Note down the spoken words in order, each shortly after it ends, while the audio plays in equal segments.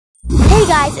Hey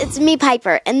guys, it's me,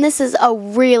 Piper, and this is a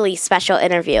really special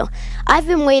interview. I've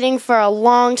been waiting for a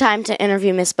long time to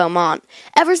interview Miss Beaumont,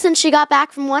 ever since she got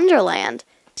back from Wonderland.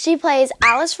 She plays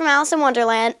Alice from Alice in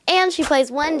Wonderland, and she plays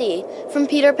Wendy from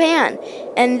Peter Pan.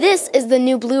 And this is the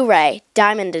new Blu-ray,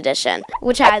 Diamond Edition,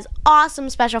 which has awesome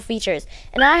special features.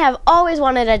 And I have always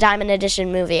wanted a Diamond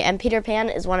Edition movie, and Peter Pan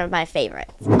is one of my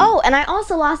favorites. Oh, and I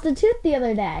also lost a tooth the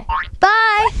other day.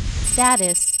 Bye!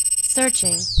 Status.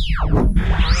 Searching.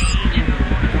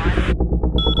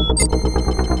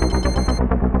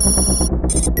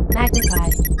 Magnify.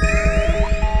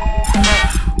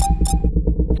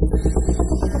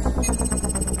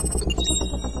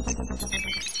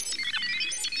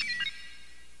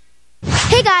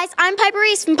 Hey guys, I'm Piper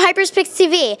Reese from Piper's Picks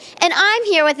TV, and I'm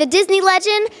here with a Disney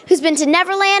legend who's been to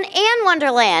Neverland and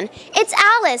Wonderland. It's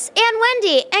Alice and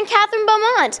Wendy and KATHRYN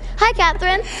BEAUMONT. Hi,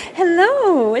 KATHRYN.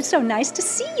 Hello, it's so nice to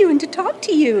see you and to talk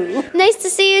to you. Nice to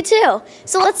see you too.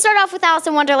 So let's start off with Alice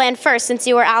in Wonderland first, since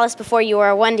you were Alice before you were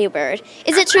a Wendy bird.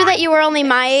 Is it true that you were only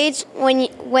my age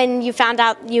when you found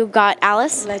out you got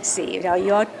Alice? Let's see, now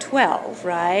you're 12,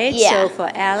 right? Yeah. So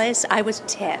for Alice, I was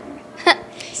 10.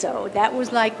 So that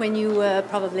was like when you were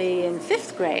probably in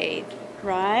 5th grade,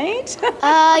 right?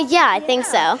 Yeah, I think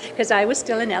so. Because I was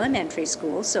still in elementary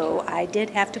school, so I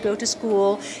did have to go to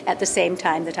school at the same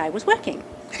time that I was working.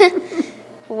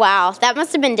 Wow, that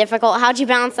must have been difficult. How'd you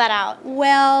balance that out?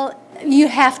 Well, you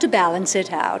have to balance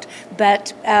it out,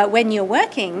 but when you're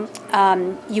working,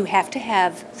 you have to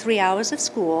have 3 hours of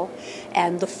school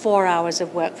and the 4 hours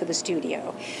of work for the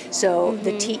studio. So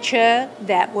the teacher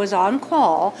that was on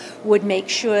call would make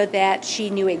sure that she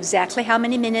knew exactly how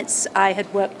many minutes I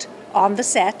had worked on the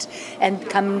set and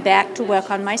come back to work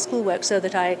on my schoolwork so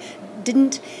that I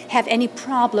didn't have any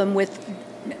problem with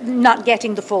not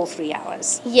getting the full 3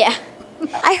 hours. Yeah.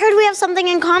 I heard we have something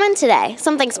in common today,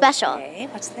 something special. Okay,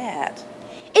 what's that?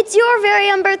 It's your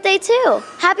very own birthday, too.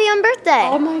 Happy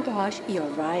unbirthday. Oh my gosh, you're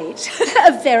right.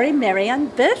 A very merry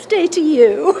unbirthday to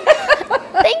you.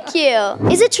 Thank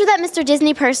you. Is it true that Mr.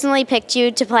 Disney personally picked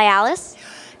you to play Alice?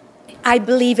 I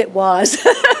believe it was.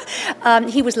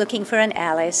 He was looking for an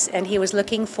Alice, and he was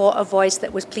looking for a voice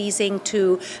that was pleasing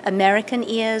to American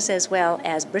ears as well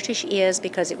as British ears,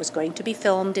 because it was going to be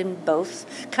filmed in both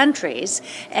countries.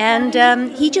 And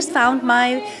he just found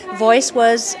my voice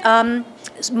was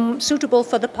suitable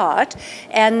for the part,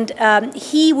 and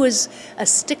he was a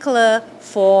stickler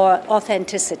for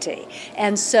authenticity,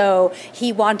 and so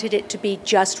he wanted it to be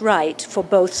just right for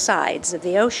both sides of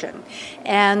the ocean.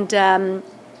 And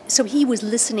so he was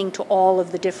listening to all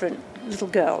of the different little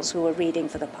girls who were reading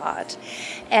for the part.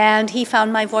 And he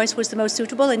found my voice was the most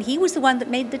suitable, and he was the one that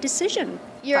made the decision.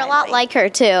 You're finally a lot like her,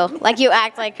 too. Like, you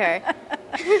act like her.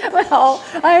 Well,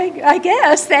 I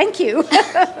guess. Thank you.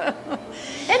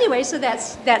 Anyway, so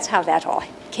that's how that all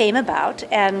came about.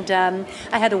 And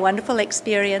I had a wonderful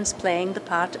experience playing the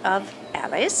part of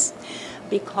Alice,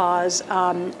 because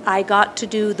I got to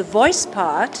do the voice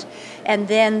part, and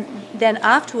then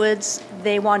afterwards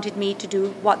they wanted me to do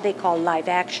what they call live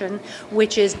action,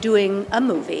 which is doing a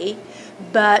movie,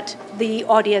 but the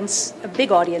audience, a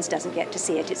big audience, doesn't get to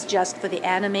see it. It's just for the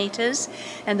animators,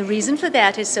 and the reason for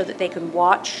that is so that they can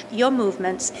watch your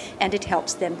movements, and it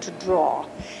helps them to draw.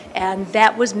 And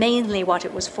that was mainly what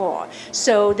it was for.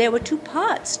 So there were 2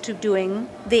 parts to doing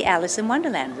the Alice in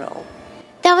Wonderland role.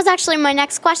 That was actually my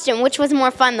next question. Which was more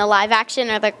fun, the live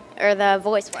action or the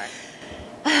voice work?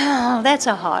 Oh, that's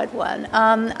a hard one.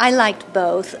 I liked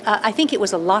both. I think it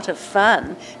was a lot of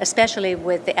fun, especially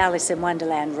with the Alice in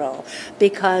Wonderland role,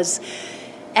 because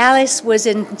Alice was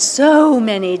in so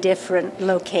many different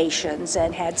locations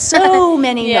and had so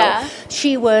many. Yeah.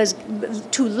 She was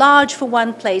too large for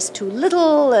one place, too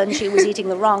little, and she was eating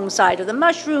the wrong side of the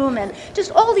mushroom, and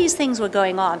just all these things were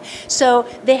going on. So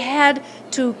they had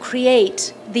to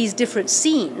create these different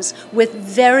scenes with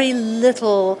very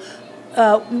little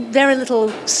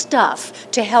stuff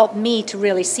to help me to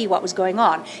really see what was going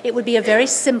on. It would be a very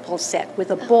simple set with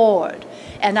a board,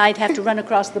 and I'd have to run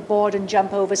across the board and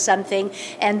jump over something,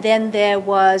 and then there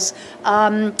was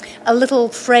a little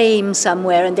frame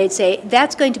somewhere, and they'd say,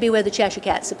 that's going to be where the Cheshire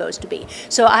Cat's supposed to be.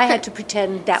 So I had to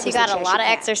pretend that was the Cheshire Cat. So you got a lot of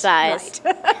exercise.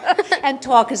 Right. And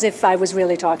talk as if I was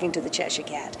really talking to the Cheshire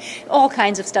Cat. All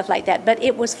kinds of stuff like that, but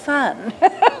it was fun.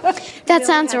 That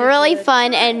sounds really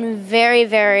fun and very,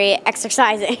 very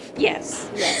exercising. Yes,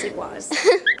 it was.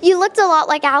 You looked a lot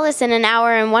like Alice in An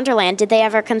Hour in Wonderland. Did they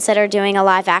ever consider doing a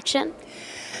live action?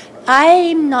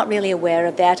 I'm not really aware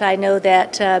of that. I know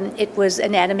that it was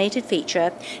an animated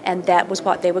feature, and that was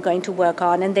what they were going to work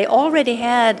on. And they already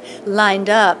had lined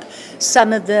up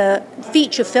some of the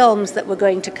feature films that were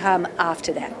going to come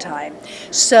after that time.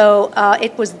 So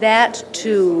it was that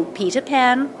to Peter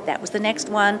Pan, that was the next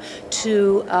one,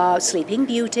 to Sleeping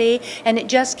Beauty, and it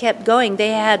just kept going.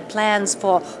 They had plans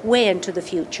for way into the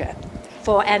future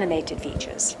for animated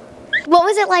features. What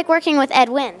was it like working with Ed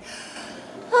Wynn?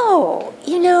 Oh,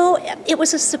 it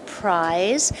was a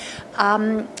surprise.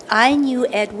 I knew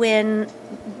Edwin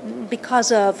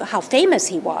because of how famous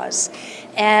he was.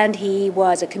 And he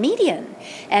was a comedian,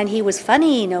 and he was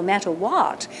funny no matter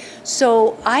what.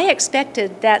 So I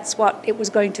expected that's what it was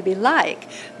going to be like.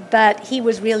 But he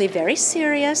was really very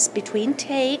serious between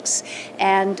takes,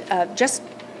 and just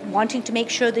wanting to make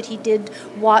sure that he did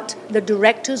what the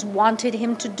directors wanted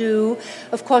him to do.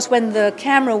 Of course, when the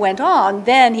camera went on,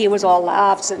 then he was all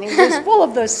laughs, and he was full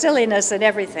of the silliness and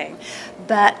everything.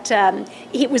 But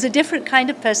it was a different kind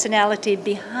of personality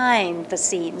behind the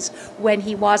scenes when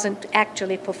he wasn't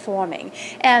actually performing.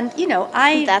 And,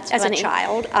 as funny. a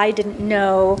child, I didn't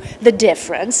know the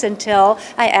difference until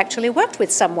I actually worked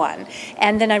with someone.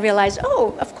 And then I realized,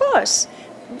 oh, of course,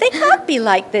 they can't be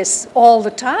like this all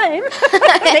the time.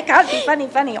 They can't be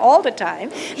funny all the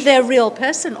time. Their real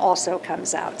person also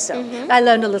comes out. So I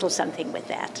learned a little something with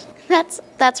that.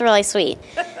 That's really sweet.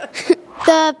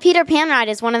 The Peter Pan ride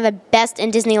is one of the best in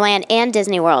Disneyland and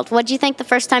Disney World. What did you think the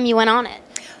first time you went on it?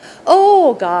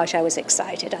 Oh gosh, I was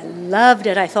excited. I loved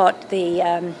it. I thought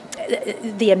the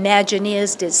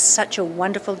Imagineers did such a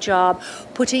wonderful job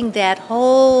putting that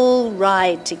whole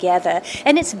ride together,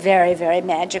 and it's very, very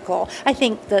magical. I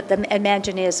think that the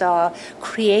Imagineers are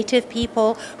creative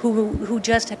people who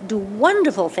just do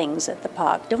wonderful things at the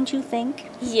park, don't you think?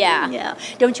 Yeah. Yeah.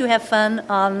 Don't you have fun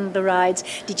on the rides?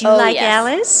 Did you like yes.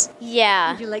 Alice?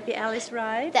 Yeah. Did you like the Alice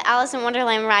ride? The Alice in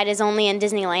Wonderland ride is only in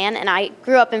Disneyland, and I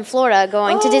grew up in Florida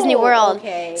going to Disney World.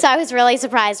 Okay. So I was really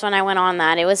surprised when I went on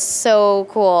that. It was so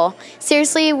cool.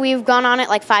 Seriously, we've gone on it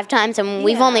like 5 times, and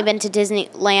we've only been to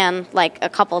Disneyland like a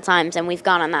couple times, and we've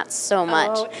gone on that so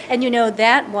much. Oh, and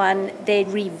that one they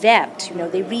revamped.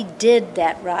 They redid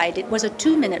that ride. It was a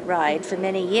 2-minute ride for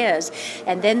many years,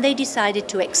 and then they decided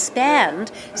to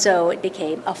expand, so it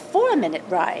became a 4-minute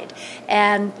ride.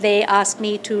 And they asked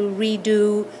me to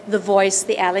redo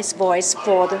the Alice voice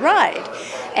for the ride,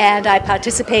 and I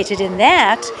participated in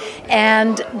that.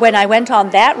 And when I went on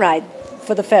that ride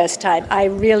for the first time, I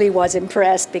really was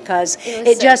impressed because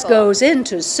it so just cool. goes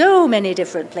into so many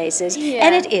different places, Yeah.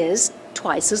 and it is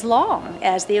twice as long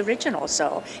as the original,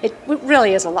 so it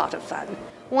really is a lot of fun.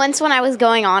 Once when I was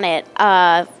going on it,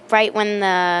 right when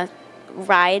the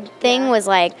ride thing was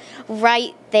like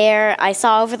right there, I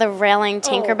saw over the railing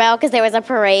Tinkerbell because there was a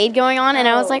parade going on, and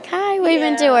I was like, hi,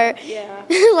 waving to her,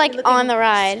 like on the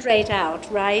ride. Straight out,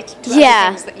 right? To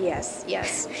Yeah. other things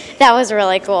yes. That was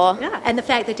really cool. Yeah, and the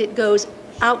fact that it goes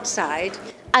outside.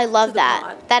 I love to the that.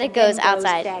 park, That it and then goes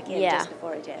outside. back in Yeah. just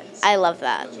before it ends. I love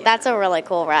that. That's a really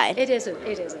cool ride. It is a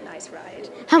nice ride.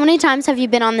 How many times have you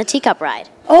been on the teacup ride?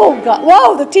 Oh, God.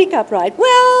 Whoa, the teacup ride.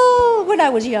 Well, when I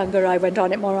was younger, I went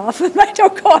on it more often. I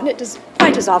don't go on it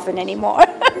quite as often anymore.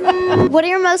 What are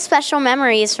your most special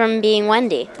memories from being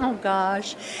Wendy? Oh,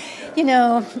 gosh.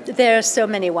 There are so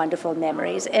many wonderful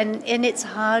memories, and it's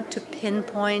hard to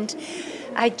pinpoint.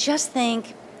 I just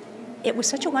think it was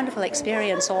such a wonderful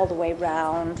experience all the way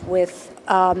round, with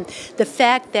the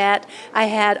fact that I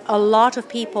had a lot of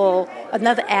people,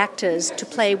 other actors, to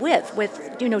play with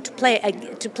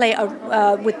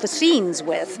the scenes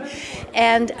with,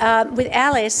 and with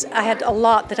Alice, I had a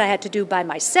lot that I had to do by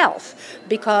myself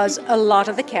because a lot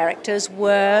of the characters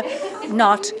were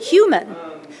not human,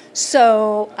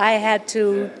 so I had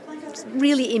to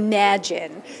really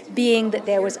imagine being that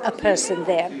there was a person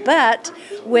there. But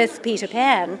with Peter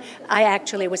Pan, I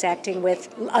actually was acting with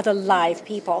other live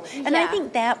people, and I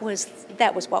think that was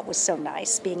what was so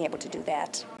nice, being able to do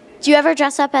that. Do you ever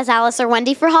dress up as Alice or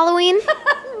Wendy for Halloween?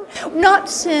 Not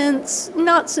since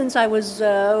I was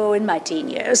in my teen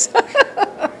years.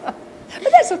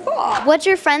 But that's a thought. What'd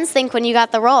your friends think when you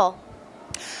got the role?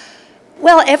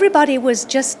 Well, everybody was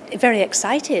just very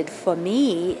excited for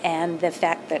me and the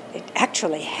fact that it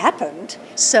actually happened.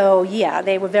 So, yeah,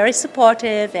 they were very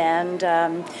supportive and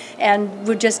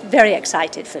were just very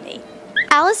excited for me.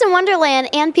 Alice in Wonderland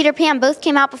and Peter Pan both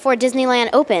came out before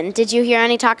Disneyland opened. Did you hear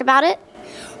any talk about it?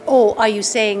 Oh, are you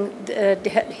saying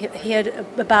heard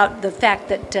about the fact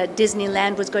that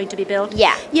Disneyland was going to be built?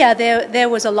 Yeah. Yeah, there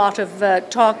was a lot of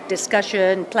talk,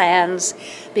 discussion, plans,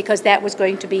 because that was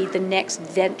going to be the next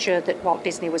venture that Walt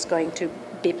Disney was going to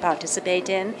participate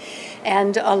in,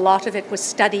 and a lot of it was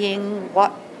studying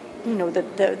what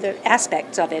the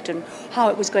aspects of it and how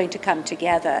it was going to come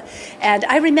together. And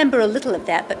I remember a little of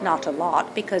that, but not a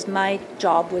lot, because my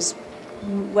job was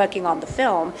working on the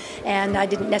film, and I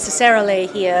didn't necessarily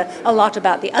hear a lot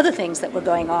about the other things that were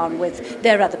going on with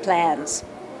their other plans.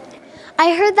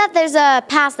 I heard that there's a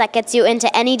pass that gets you into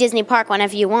any Disney park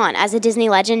whenever you want. As a Disney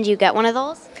legend, you get one of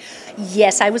those?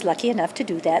 Yes, I was lucky enough to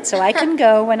do that, so I can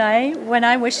go when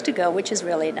I wish to go, which is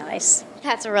really nice.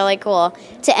 That's really cool.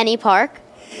 To any park?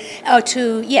 Oh,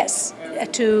 to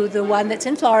the one that's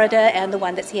in Florida and the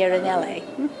one that's here in LA.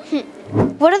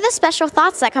 What are the special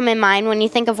thoughts that come in mind when you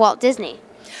think of Walt Disney?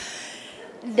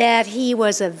 That he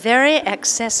was a very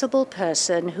accessible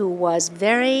person who was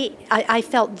I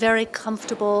felt very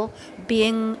comfortable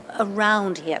being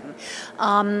around him.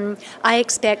 I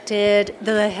expected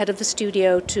the head of the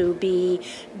studio to be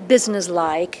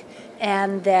businesslike,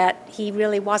 and that he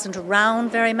really wasn't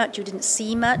around very much. You didn't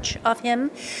see much of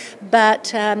him,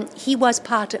 but he was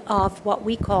part of what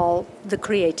we call the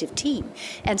creative team.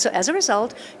 And so as a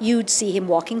result, you'd see him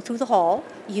walking through the hall,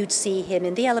 you'd see him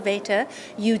in the elevator,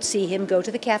 you'd see him go to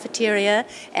the cafeteria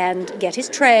and get his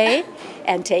tray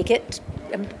and take it,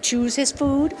 choose his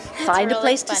food, find a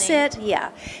place to sit.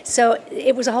 Yeah. So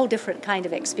it was a whole different kind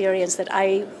of experience that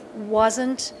I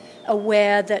wasn't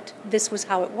aware that this was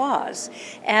how it was,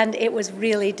 and it was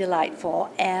really delightful.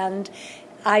 And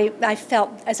I felt,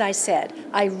 as I said,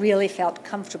 I really felt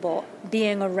comfortable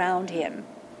being around him.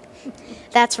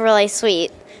 That's really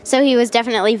sweet. So he was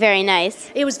definitely very nice.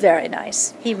 It was very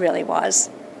nice. He really was.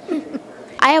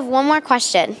 I have one more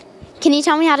question. Can you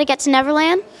tell me how to get to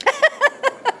Neverland?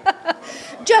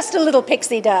 Just a little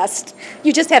pixie dust.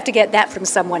 You just have to get that from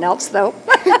someone else, though.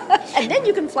 And then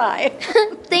you can fly.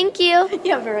 Thank you.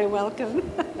 You're very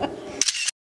welcome.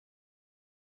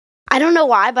 I don't know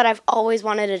why, but I've always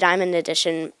wanted a Diamond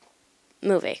Edition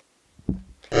movie.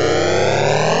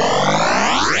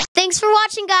 Thanks for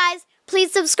watching, guys.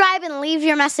 Please subscribe and leave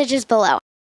your messages below.